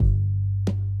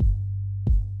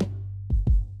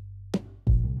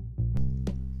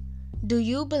Do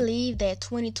you believe that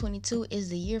 2022 is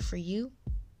the year for you?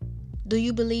 Do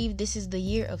you believe this is the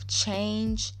year of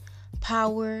change,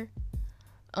 power,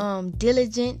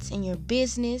 diligence in your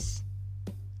business,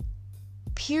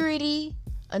 purity,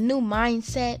 a new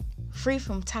mindset, free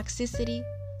from toxicity?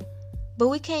 But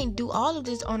we can't do all of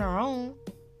this on our own.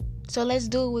 So let's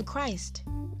do it with Christ.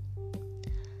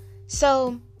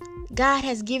 So God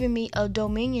has given me a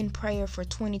dominion prayer for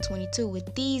 2022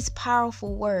 with these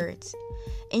powerful words.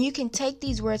 And you can take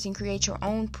these words and create your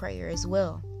own prayer as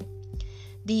well.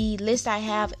 The list I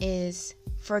have is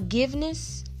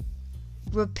forgiveness,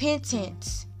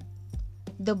 repentance,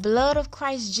 the blood of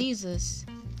Christ Jesus,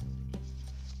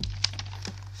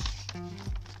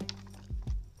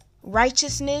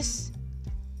 righteousness,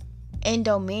 and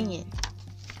dominion.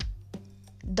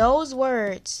 Those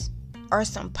words are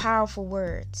some powerful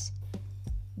words.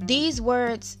 These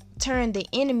words turn the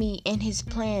enemy and his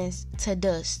plans to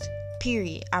dust.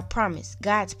 Period. I promise.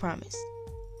 God's promise.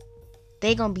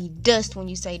 They're going to be dust when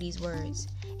you say these words.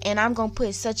 And I'm going to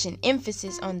put such an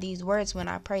emphasis on these words when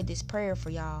I pray this prayer for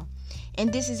y'all.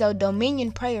 And this is a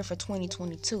dominion prayer for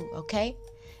 2022, okay?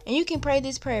 And you can pray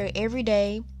this prayer every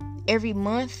day, every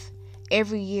month,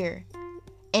 every year.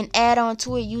 And add on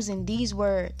to it using these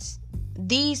words.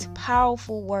 These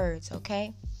powerful words,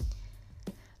 okay?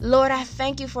 Lord, I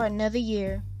thank you for another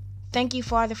year. Thank you,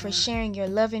 Father, for sharing your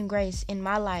love and grace in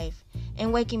my life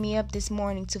and waking me up this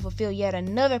morning to fulfill yet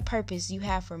another purpose you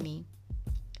have for me.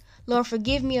 Lord,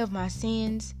 forgive me of my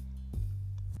sins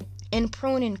and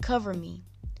prune and cover me,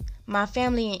 my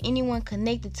family, and anyone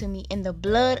connected to me in the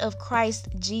blood of Christ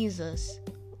Jesus.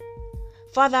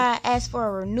 Father, I ask for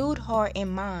a renewed heart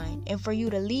and mind and for you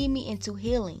to lead me into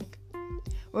healing.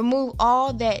 Remove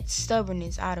all that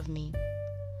stubbornness out of me.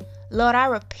 Lord, I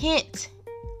repent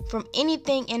from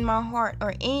anything in my heart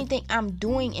or anything I'm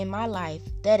doing in my life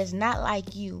that is not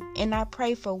like you. And I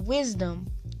pray for wisdom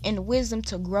and wisdom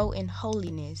to grow in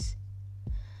holiness.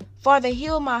 Father,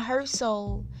 heal my hurt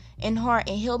soul and heart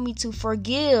and help me to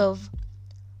forgive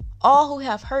all who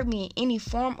have hurt me in any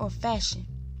form or fashion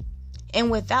and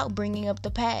without bringing up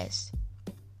the past.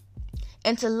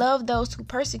 And to love those who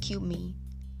persecute me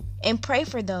and pray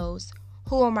for those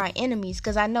who are my enemies,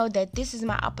 because I know that this is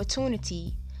my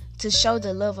opportunity to show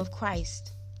the love of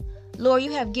Christ. Lord,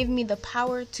 you have given me the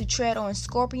power to tread on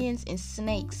scorpions and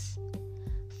snakes.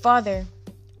 Father,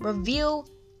 reveal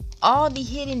all the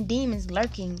hidden demons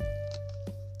lurking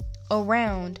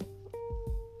around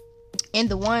and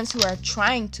the ones who are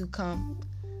trying to come.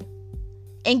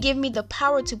 And give me the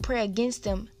power to pray against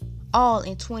them all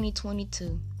in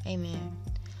 2022. Amen.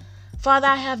 Father,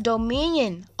 I have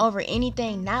dominion over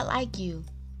anything not like you.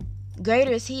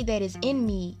 Greater is he that is in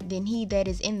me than he that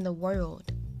is in the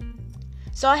world.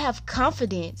 So I have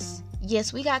confidence.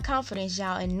 Yes, we got confidence,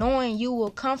 y'all, in knowing you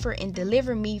will comfort and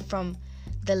deliver me from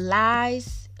the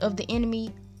lies of the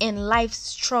enemy and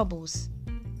life's troubles.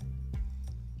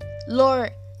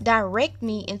 Lord, direct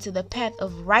me into the path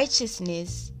of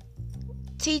righteousness.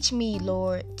 Teach me,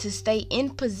 Lord, to stay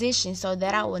in position so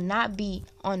that I will not be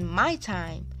on my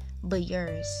time, but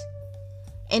yours.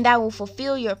 And I will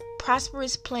fulfill your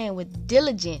prosperous plan with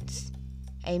diligence.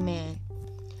 Amen.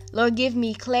 Lord, give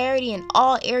me clarity in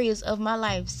all areas of my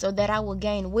life so that I will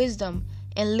gain wisdom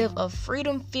and live a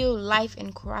freedom-filled life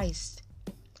in Christ.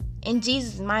 In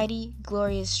Jesus' mighty,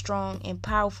 glorious, strong, and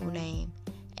powerful name.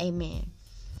 Amen.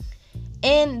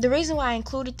 And the reason why I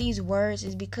included these words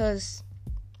is because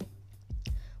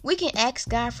we can ask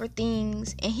God for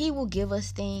things and he will give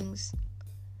us things.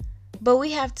 But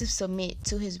we have to submit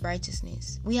to his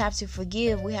righteousness. We have to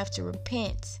forgive. We have to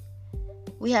repent.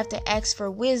 We have to ask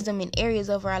for wisdom in areas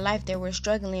of our life that we're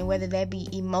struggling, whether that be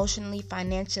emotionally,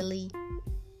 financially,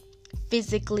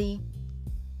 physically.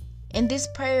 And this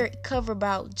prayer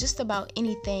covers just about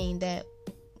anything that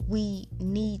we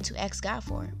need to ask God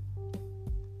for.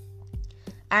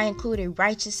 I included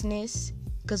righteousness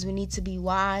because we need to be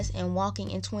wise and walking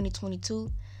in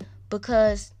 2022.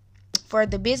 Because for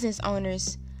the business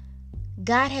owners,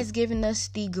 God has given us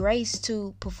the grace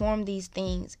to perform these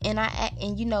things. And I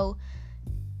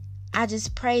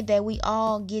just pray that we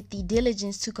all get the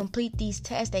diligence to complete these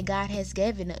tasks that God has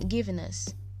given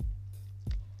us.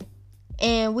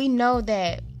 And we should know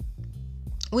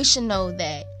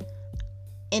that.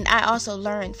 And I also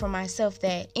learned for myself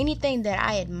that anything that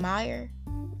I admire,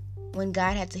 when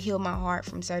God had to heal my heart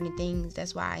from certain things,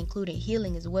 that's why I included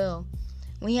healing as well.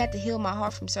 When he had to heal my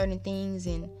heart from certain things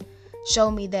and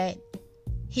show me that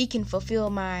he can fulfill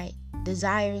my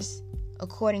desires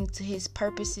according to his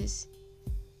purposes,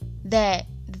 that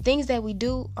the things that we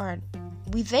do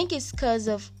we think it's because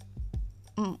of,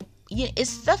 it's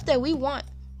stuff that we want.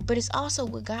 but it's also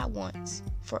what God wants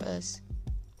for us.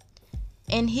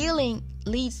 And healing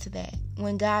leads to that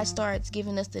when God starts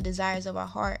giving us the desires of our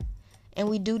heart and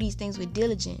we do these things with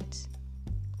diligence.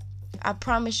 I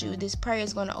promise you, this prayer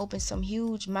is going to open some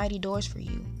huge, mighty doors for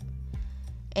you.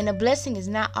 And a blessing is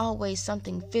not always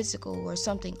something physical or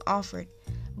something offered,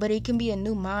 but it can be a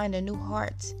new mind, a new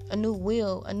heart, a new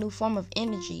will, a new form of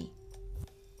energy.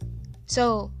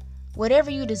 So,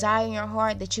 whatever you desire in your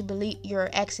heart that you believe you're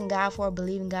asking God for,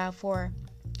 believing God for,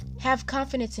 have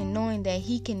confidence in knowing that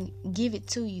He can give it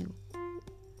to you.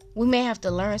 We may have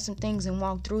to learn some things and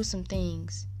walk through some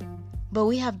things, but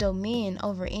we have dominion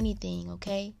over anything,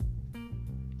 okay?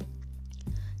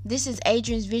 This is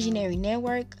Adrian's Visionary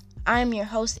Network. I am your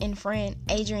host and friend,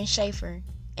 Adrian Schaefer,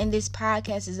 and this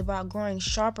podcast is about growing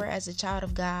sharper as a child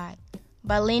of God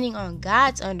by leaning on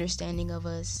God's understanding of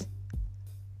us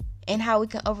and how we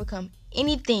can overcome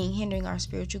anything hindering our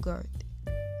spiritual growth.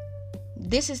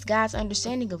 This is God's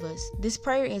understanding of us. This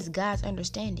prayer is God's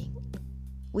understanding.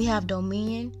 We have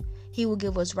dominion. He will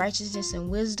give us righteousness and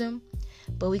wisdom,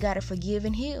 but we got to forgive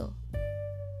and heal.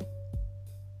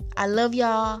 I love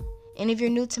y'all. And if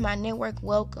you're new to my network,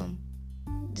 welcome.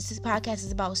 This podcast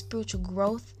is about spiritual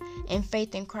growth and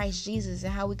faith in Christ Jesus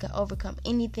and how we can overcome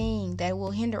anything that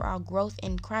will hinder our growth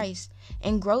in Christ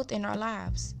and growth in our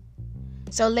lives.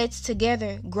 So let's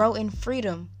together grow in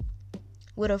freedom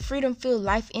with a freedom-filled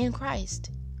life in Christ.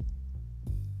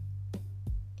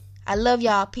 I love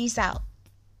y'all. Peace out.